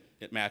live site.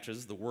 It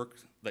matches the work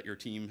that your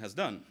team has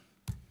done.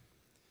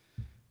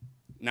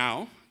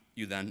 Now,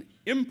 you then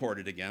import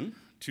it again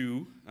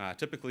to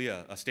typically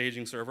a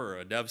staging server or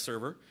a dev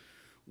server,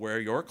 where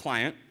your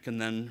client can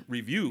then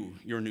review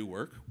your new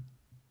work.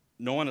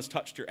 No one has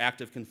touched your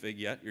active config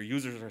yet. Your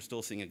users are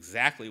still seeing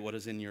exactly what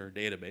is in your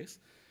database.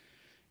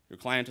 Your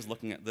client is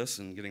looking at this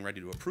and getting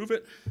ready to approve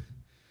it.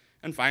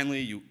 And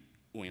finally,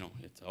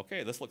 it's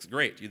okay, this looks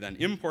great. You then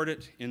import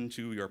it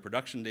into your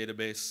production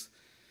database.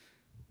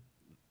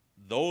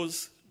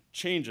 Those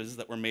changes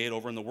that were made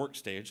over in the work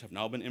stage have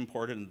now been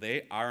imported, and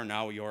they are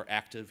now your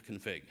active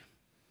config.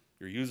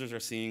 Your users are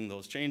seeing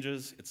those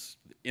changes. It's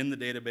in the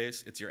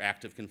database. It's your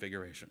active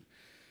configuration.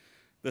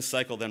 This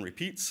cycle then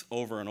repeats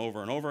over and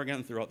over and over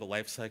again throughout the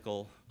life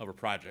cycle of a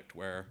project,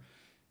 where,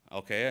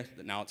 okay,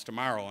 now it's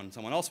tomorrow and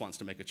someone else wants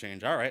to make a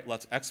change. All right,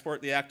 let's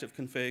export the active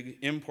config,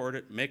 import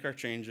it, make our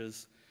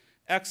changes,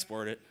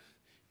 export it,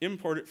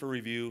 import it for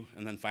review,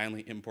 and then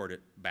finally import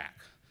it back.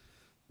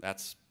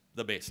 That's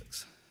the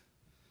basics.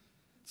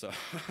 So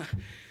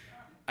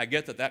I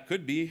get that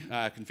could be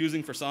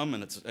confusing for some,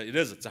 and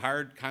it's a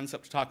hard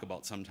concept to talk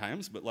about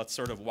sometimes, but let's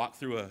sort of walk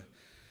through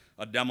a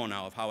a demo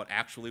now of how it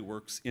actually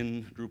works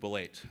in Drupal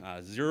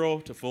 8, 0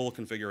 to full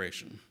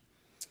configuration.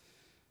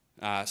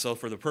 So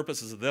for the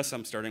purposes of this,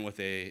 I'm starting with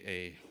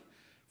a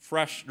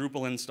fresh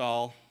Drupal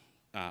install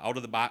out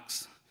of the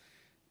box.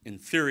 In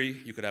theory,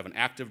 you could have an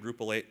active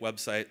Drupal 8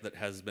 website that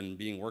has been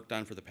being worked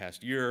on for the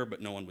past year,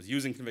 but no one was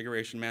using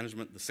configuration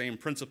management. The same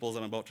principles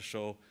I'm about to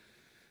show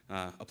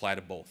apply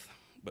to both.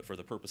 But for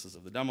the purposes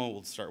of the demo,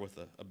 we'll start with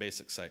a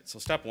basic site. So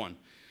step one,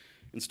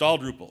 install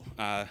Drupal.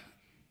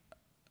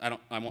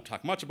 I won't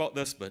talk much about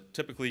this, but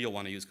typically you'll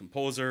want to use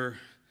Composer,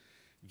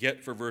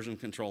 Git for version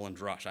control, and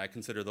Drush. I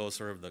consider those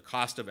sort of the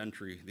cost of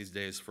entry these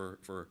days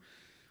for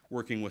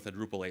working with a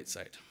Drupal 8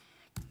 site.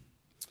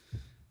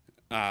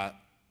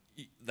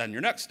 Then your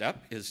next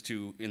step is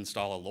to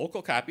install a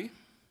local copy,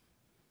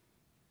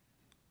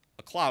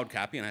 a cloud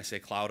copy, and I say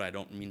cloud, I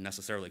don't mean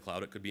necessarily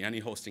cloud, it could be any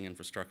hosting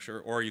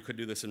infrastructure, or you could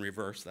do this in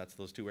reverse, that's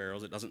those two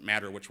arrows, it doesn't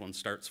matter which one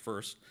starts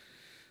first.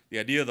 The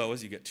idea though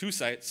is you get two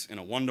sites in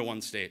a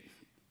one-to-one state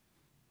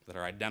that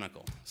are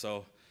identical.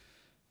 So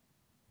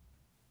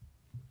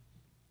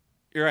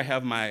here I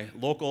have my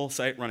local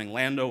site running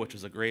Lando, which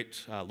is a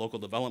great local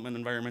development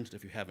environment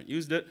if you haven't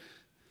used it.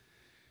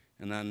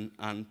 And then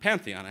on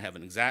Pantheon, I have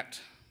an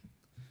exact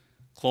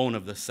clone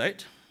of this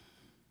site.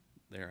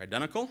 They're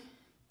identical.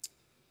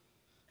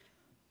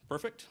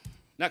 Perfect.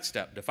 Next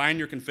step, define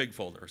your config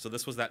folder. So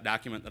this was that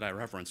document that I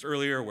referenced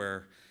earlier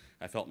where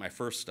I felt my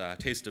first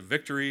taste of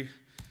victory.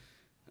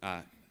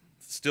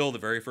 Still the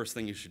very first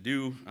thing you should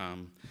do.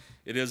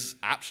 It is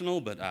optional,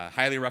 but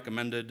highly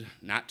recommended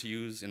not to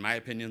use, in my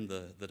opinion,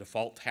 the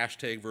default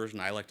hashtag version.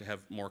 I like to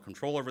have more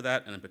control over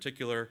that, and in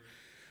particular,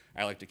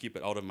 I like to keep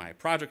it out of my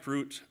project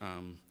root.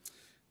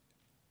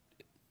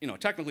 You know,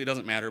 technically it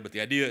doesn't matter, but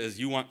the idea is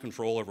you want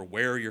control over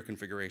where your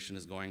configuration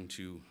is going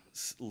to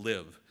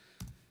live.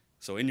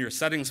 So in your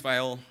settings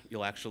file,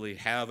 you'll actually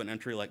have an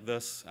entry like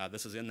this.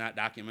 This is in that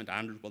document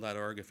on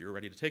Drupal.org if you're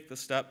ready to take this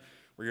step,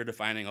 where you're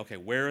defining, okay,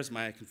 where is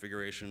my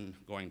configuration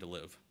going to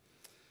live?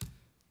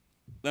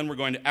 Then we're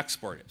going to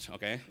export it,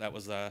 okay? That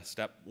was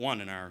step one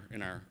in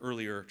our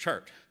earlier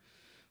chart.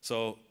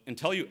 So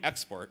until you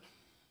export,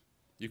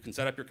 you can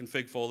set up your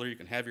config folder, you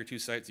can have your two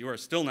sites, you are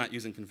still not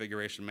using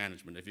configuration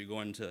management. If you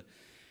go into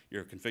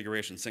your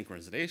configuration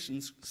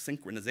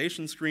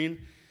synchronization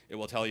screen, it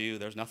will tell you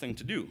there's nothing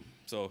to do.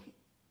 So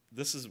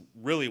this is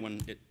really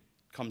when it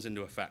comes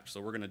into effect.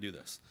 So we're gonna do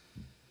this.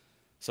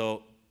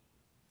 So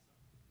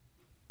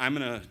I'm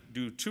gonna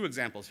do two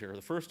examples here.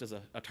 The first is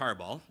a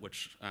tarball,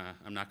 which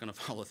I'm not gonna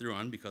follow through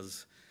on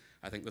because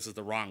I think this is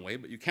the wrong way,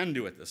 but you can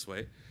do it this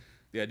way.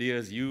 The idea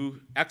is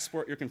you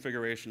export your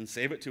configuration,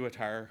 save it to a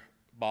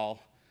tarball,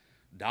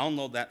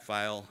 download that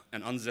file,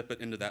 and unzip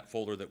it into that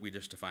folder that we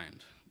just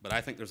defined. But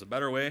I think there's a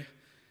better way,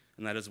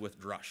 and that is with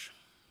Drush.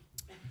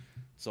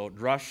 So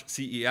Drush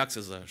CEX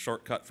is a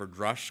shortcut for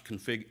Drush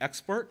config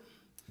export.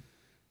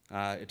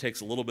 It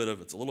takes it's a little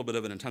bit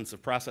of an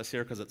intensive process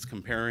here because it's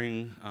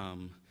comparing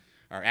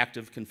our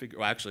active config,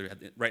 well actually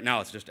right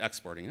now it's just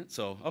exporting it.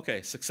 So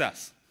okay,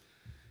 success.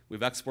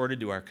 We've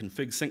exported to our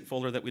config sync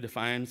folder that we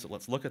defined, so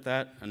let's look at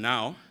that. And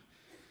now,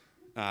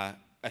 I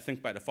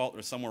think by default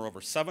there's somewhere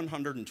over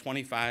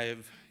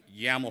 725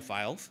 YAML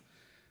files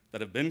that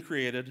have been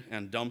created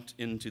and dumped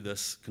into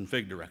this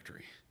config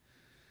directory.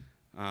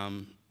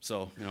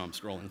 So, you know, I'm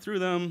scrolling through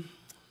them.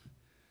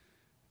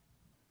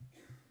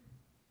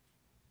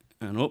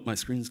 And oh, my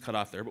screen's cut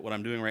off there, but what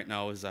I'm doing right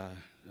now is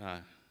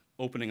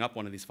opening up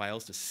one of these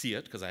files to see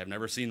it, because I have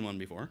never seen one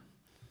before.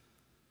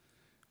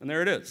 And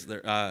there it is.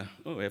 There, oh,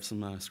 we have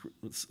some,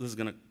 this is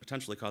gonna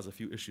potentially cause a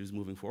few issues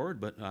moving forward,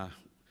 but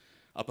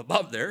up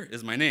above there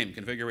is my name,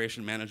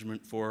 Configuration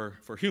Management for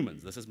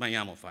Humans. This is my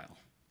YAML file.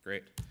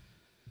 Great.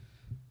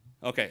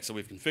 Okay, so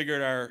we've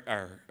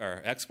configured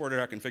exported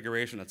our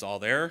configuration, it's all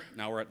there.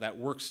 Now we're at that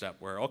work step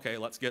where, okay,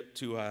 let's get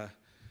to,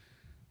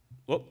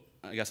 whoop,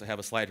 I guess I have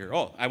a slide here.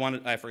 Oh,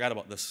 I forgot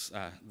about this,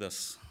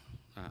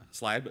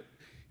 slide, but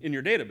in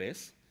your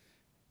database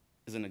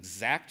is an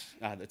exact,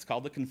 it's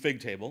called the config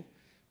table.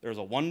 There's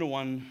a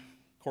one-to-one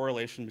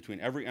correlation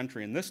between every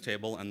entry in this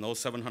table and those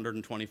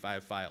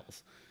 725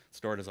 files. It's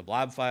stored as a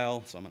blob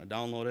file, so I'm gonna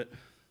download it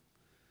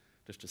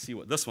just to see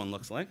what this one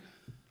looks like.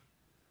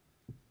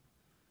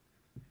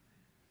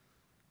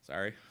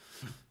 Sorry,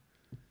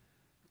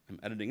 I'm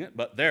editing it,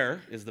 but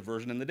there is the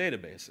version in the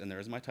database, and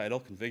there's my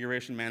title,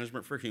 Configuration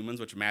Management for Humans,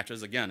 which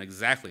matches, again,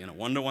 exactly in a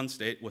one-to-one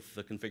state with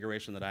the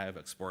configuration that I have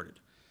exported.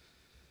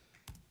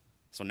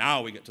 So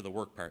now we get to the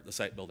work part, the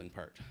site building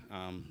part.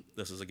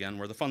 This is, again,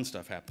 where the fun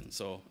stuff happens.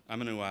 So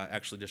I'm going to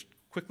actually just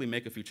quickly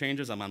make a few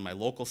changes. I'm on my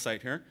local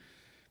site here,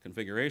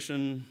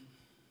 configuration.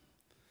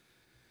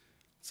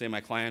 Say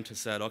my client has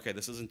said, okay,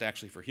 this isn't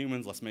actually for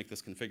humans, let's make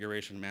this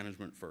configuration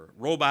management for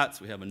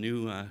robots. We have a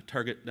new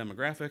target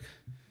demographic.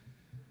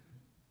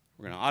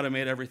 We're gonna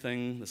automate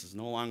everything. This is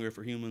no longer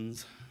for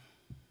humans.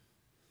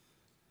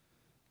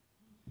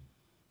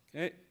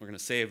 Okay, we're gonna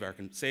save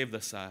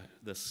this,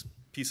 this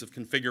piece of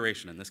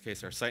configuration, in this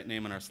case our site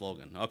name and our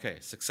slogan. Okay,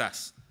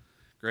 success,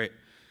 great.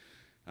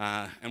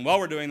 And while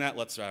we're doing that,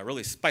 let's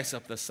really spice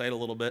up this site a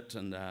little bit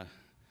and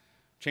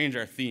change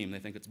our theme. They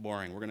think it's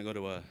boring. We're going to go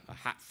to a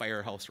hot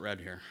firehouse red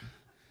here.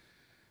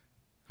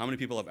 How many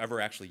people have ever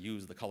actually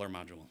used the color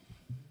module?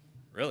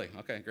 Really?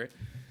 Okay, great.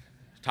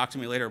 Talk to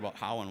me later about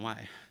how and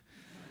why.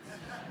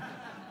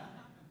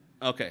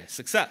 Okay,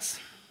 success.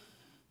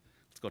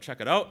 Let's go check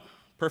it out.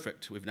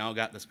 Perfect. We've now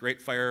got this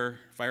great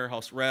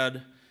firehouse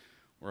red.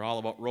 We're all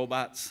about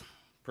robots.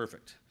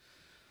 Perfect.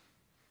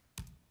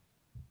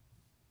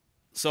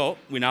 So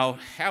we now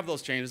have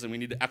those changes and we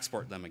need to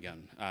export them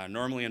again.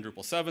 Normally in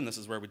Drupal 7, this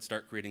is where we'd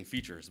start creating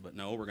features, but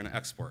no, we're going to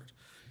export.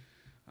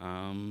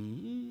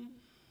 Okay.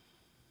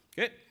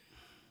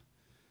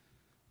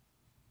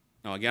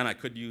 Now again, I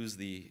could use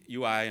the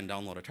UI and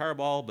download a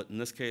tarball, but in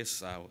this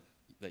case,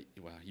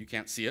 you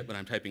can't see it, but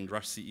I'm typing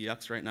drush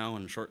CEX right now,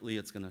 and shortly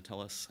it's going to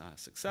tell us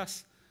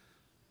success.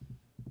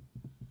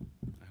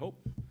 I hope.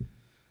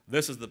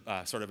 This is the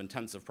sort of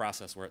intensive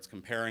process where it's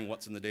comparing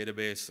what's in the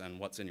database and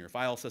what's in your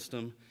file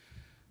system.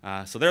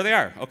 So there they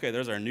are. Okay,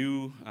 there's our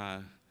new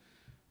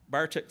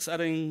bar tick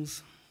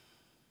settings,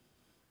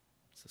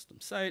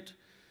 system site.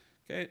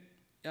 Okay,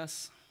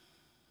 yes.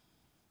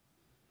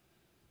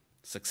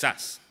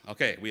 Success.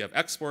 Okay, we have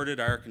exported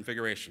our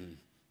configuration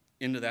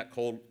into that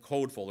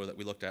code folder that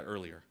we looked at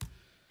earlier.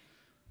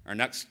 Our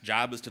next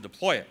job is to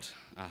deploy it.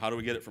 How do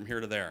we get it from here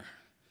to there?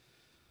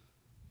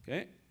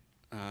 Okay.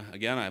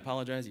 Again, I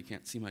apologize, you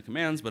can't see my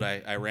commands, but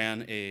I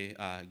ran a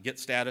git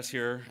status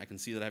here. I can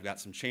see that I've got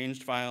some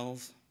changed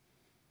files.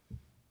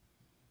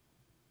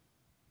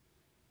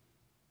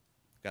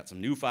 Got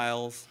some new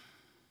files.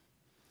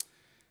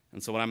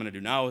 And so what I'm going to do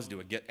now is do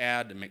a git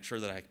add to make sure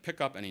that I pick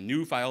up any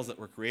new files that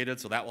were created.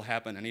 So that will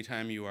happen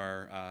anytime you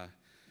are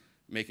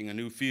making a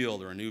new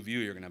field or a new view.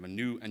 You're going to have a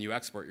new, and you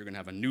export, you're going to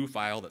have a new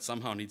file that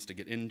somehow needs to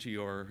get into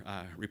your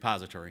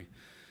repository.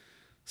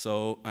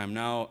 So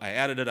I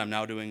added it. I'm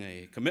now doing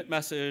a commit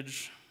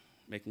message,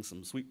 making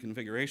some sweet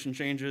configuration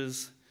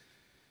changes.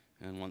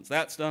 And once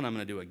that's done, I'm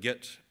going to do a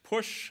git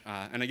push.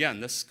 And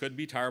again, this could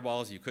be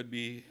tarballs. You could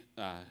be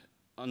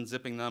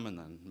unzipping them and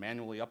then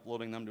manually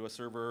uploading them to a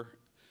server.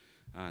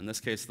 In this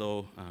case,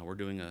 though, we're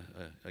doing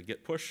a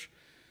git push,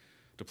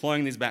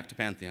 deploying these back to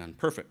Pantheon.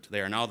 Perfect. They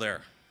are now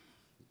there.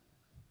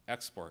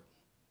 Export.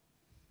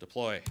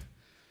 Deploy.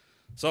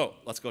 So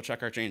let's go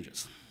check our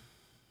changes.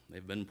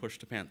 They've been pushed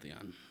to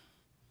Pantheon.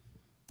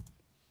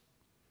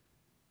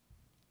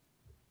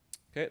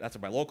 Okay, that's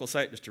my local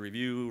site, just to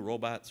review,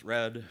 robots,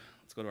 red.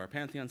 Let's go to our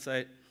Pantheon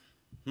site.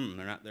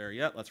 They're not there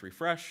yet. Let's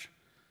refresh.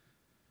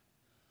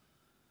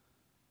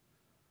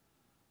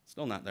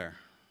 Still not there.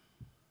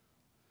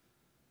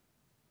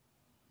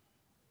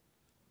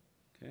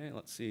 Okay,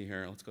 let's see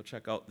here. Let's go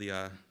check out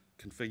the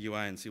config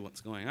UI and see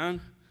what's going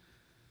on.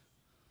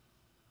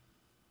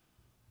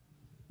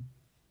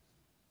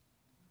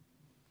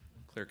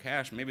 Clear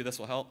cache, maybe this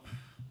will help.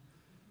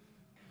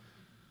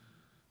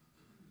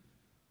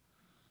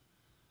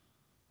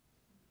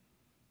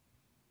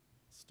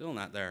 Still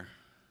not there.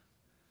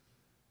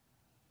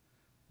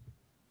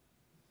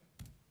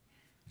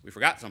 We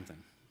forgot something.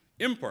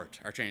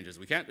 Import our changes.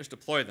 We can't just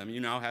deploy them. You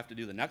now have to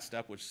do the next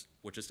step,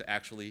 which is to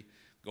actually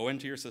go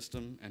into your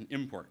system and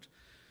import.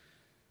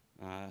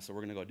 So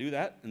we're going to go do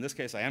that. In this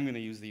case, I am going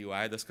to use the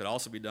UI. This could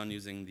also be done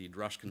using the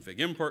drush config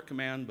import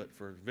command, but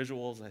for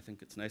visuals, I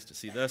think it's nice to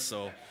see this.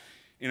 So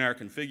in our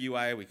config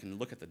UI, we can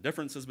look at the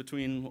differences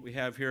between what we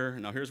have here.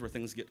 Now here's where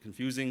things get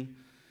confusing.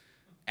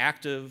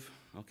 Active,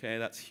 okay,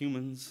 that's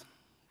humans.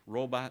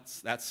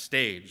 Robots, that's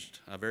staged,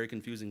 a very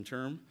confusing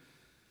term.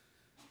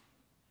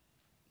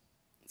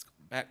 Let's go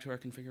back to our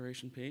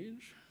configuration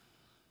page.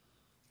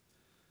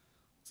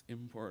 Let's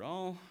import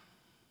all.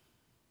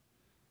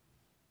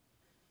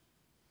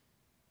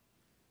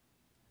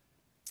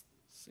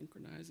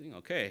 Synchronizing,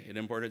 okay, it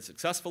imported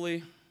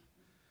successfully.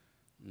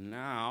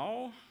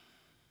 Now,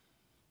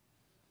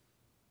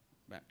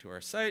 back to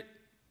our site.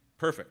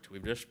 Perfect,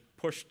 we've just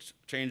pushed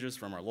changes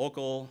from our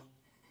local,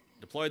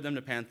 deployed them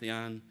to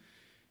Pantheon,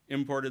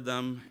 imported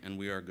them, and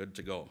we are good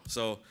to go.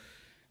 So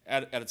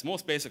at its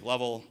most basic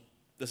level,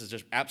 this is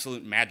just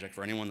absolute magic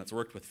for anyone that's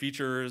worked with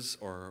features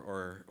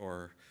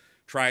or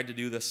tried to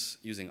do this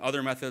using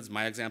other methods.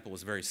 My example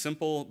was very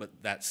simple,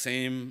 but that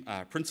same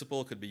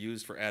principle could be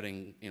used for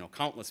adding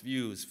countless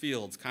views,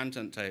 fields,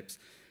 content types,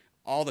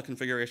 all the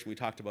configuration we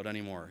talked about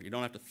anymore. You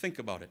don't have to think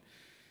about it.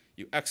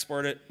 You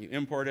export it, you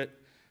import it.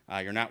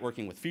 You're not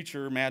working with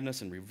feature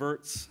madness and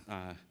reverts.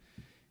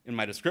 In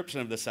my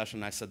description of this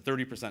session, I said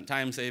 30%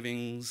 time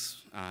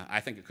savings. I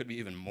think it could be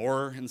even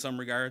more in some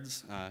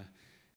regards.